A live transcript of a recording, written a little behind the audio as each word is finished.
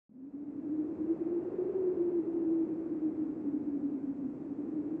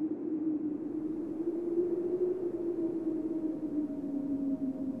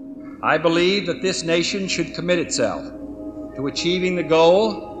I believe that this nation should commit itself to achieving the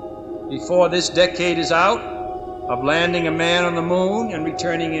goal, before this decade is out, of landing a man on the moon and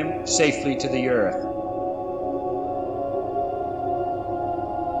returning him safely to the earth.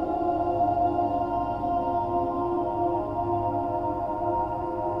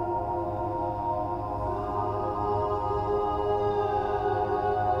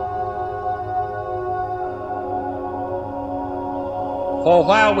 For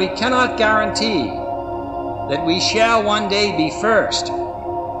while we cannot guarantee that we shall one day be first,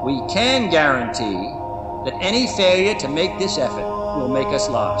 we can guarantee that any failure to make this effort will make us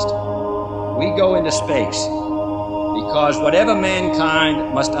lost. We go into space because whatever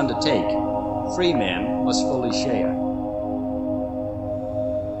mankind must undertake, free men must fully share.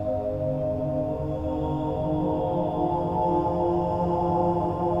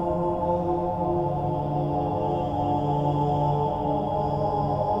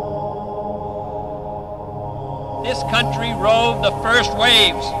 This country rode the first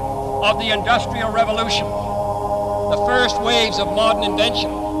waves of the Industrial Revolution, the first waves of modern invention,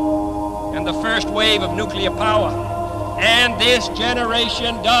 and the first wave of nuclear power. And this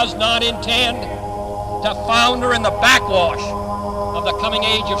generation does not intend to founder in the backwash of the coming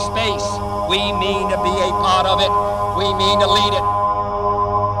age of space. We mean to be a part of it. We mean to lead it.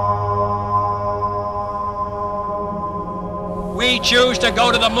 We choose to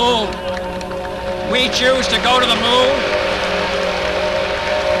go to the moon. We choose to go to the moon.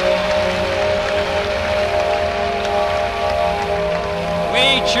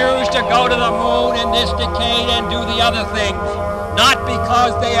 We choose to go to the moon in this decade and do the other things, not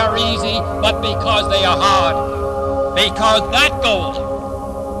because they are easy, but because they are hard. Because that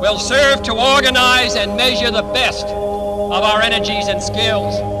goal will serve to organize and measure the best of our energies and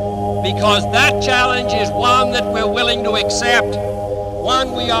skills. Because that challenge is one that we're willing to accept,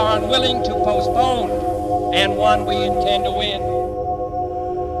 one we are unwilling to postpone, and one we intend to win.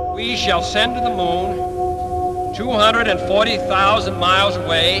 We shall send to the moon 240,000 miles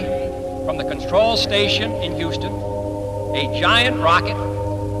away from the control station in Houston, a giant rocket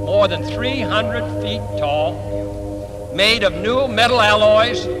more than 300 feet tall, made of new metal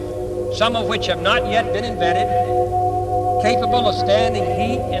alloys, some of which have not yet been invented, capable of standing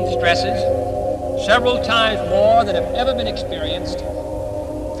heat and stresses several times more than have ever been experienced,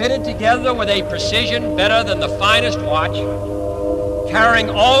 fitted together with a precision better than the finest watch, carrying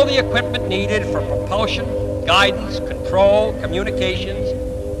all the equipment needed for propulsion, guidance, control, communications,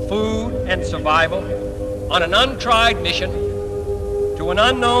 food, and survival, on an untried mission to an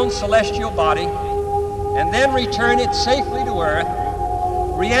unknown celestial body, and then return it safely to Earth,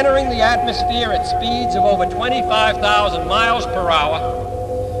 re-entering the atmosphere at speeds of over 25,000 miles per hour,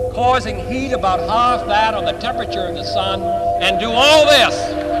 causing heat about half that on the temperature of the sun, and do all this,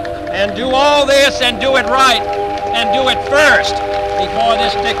 and do all this, and do it right, and do it first before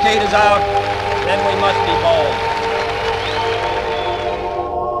this decade is out, then we must be bold.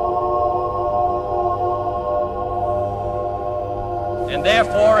 And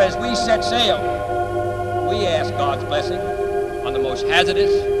therefore, as we set sail, we ask God's blessing on the most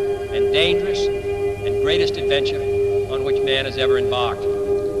hazardous and dangerous and greatest adventure on which man has ever embarked.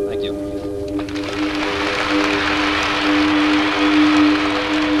 Thank you.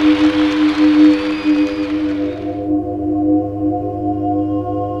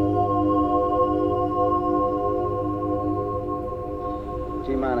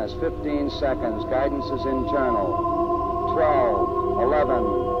 T-minus 15 seconds. Guidance is internal. 12, 11,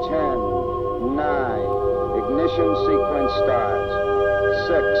 10, 9. Ignition sequence starts.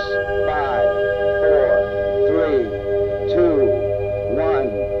 6, 5, 4, 3, 2,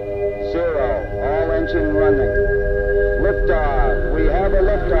 1, 0. All engine running. Liftoff. We have a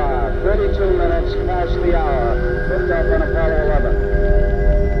liftoff. 32 minutes past the hour. Liftoff on Apollo 11.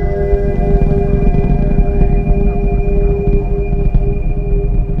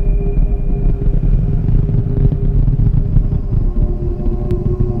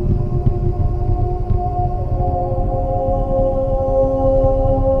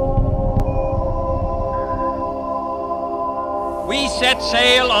 We set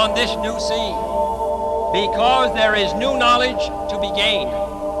sail on this new sea because there is new knowledge to be gained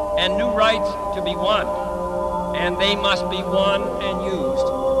and new rights to be won, and they must be won and used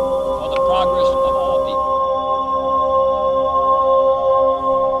for the progress of all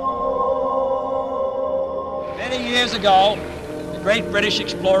people. Many years ago, the great British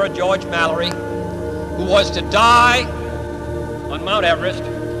explorer George Mallory, who was to die on Mount Everest,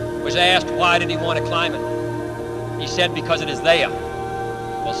 was asked why did he want to climb it. He said, because it is there.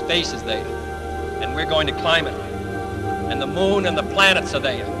 Well, space is there, and we're going to climb it. And the moon and the planets are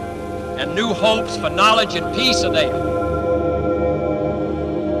there, and new hopes for knowledge and peace are there.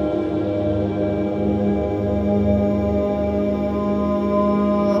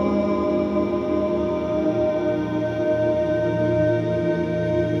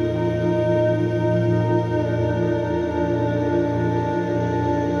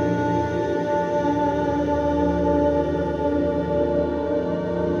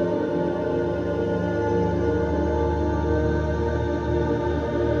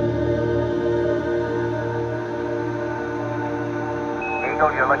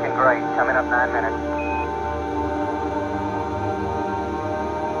 You're looking great. Coming up 9 minutes.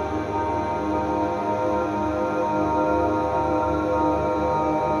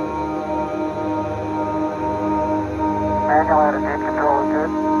 Manual attitude control is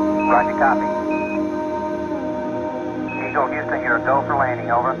good. Roger, copy. Eagle Houston, you're a go for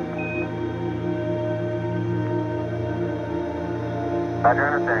landing, over. Roger,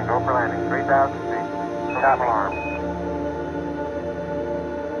 understand. Go for landing. 3,000 feet. Top alarm.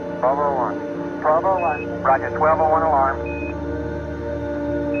 1201. 1201. Roger, 1201 alarm.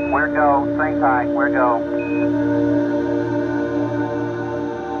 We're go. Same tight. We're go.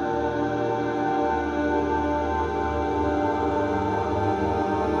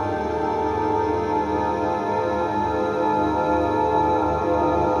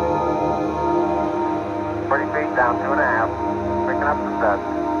 Feet down, 2.5. Picking up some dust.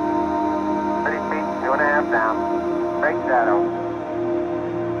 30 feet, 2.5 down. Straight shadow.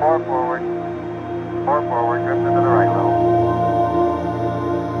 4 forward. 4 forward, drift into the right a little.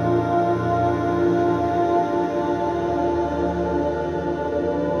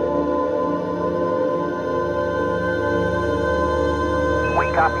 We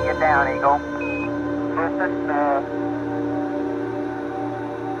copy you down, Eagle. Houston,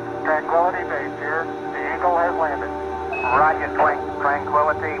 Tranquility base here. The Eagle has landed. Roger,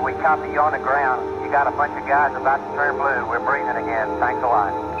 Tranquility. We copy you on the ground. You got a bunch of guys about to turn blue. We're breathing again. Thanks a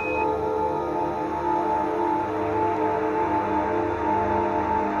lot.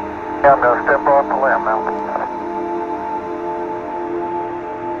 Yeah, I'm going to step off the limb now.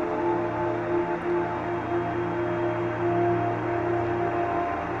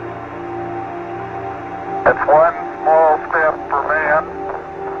 It's one small step for man,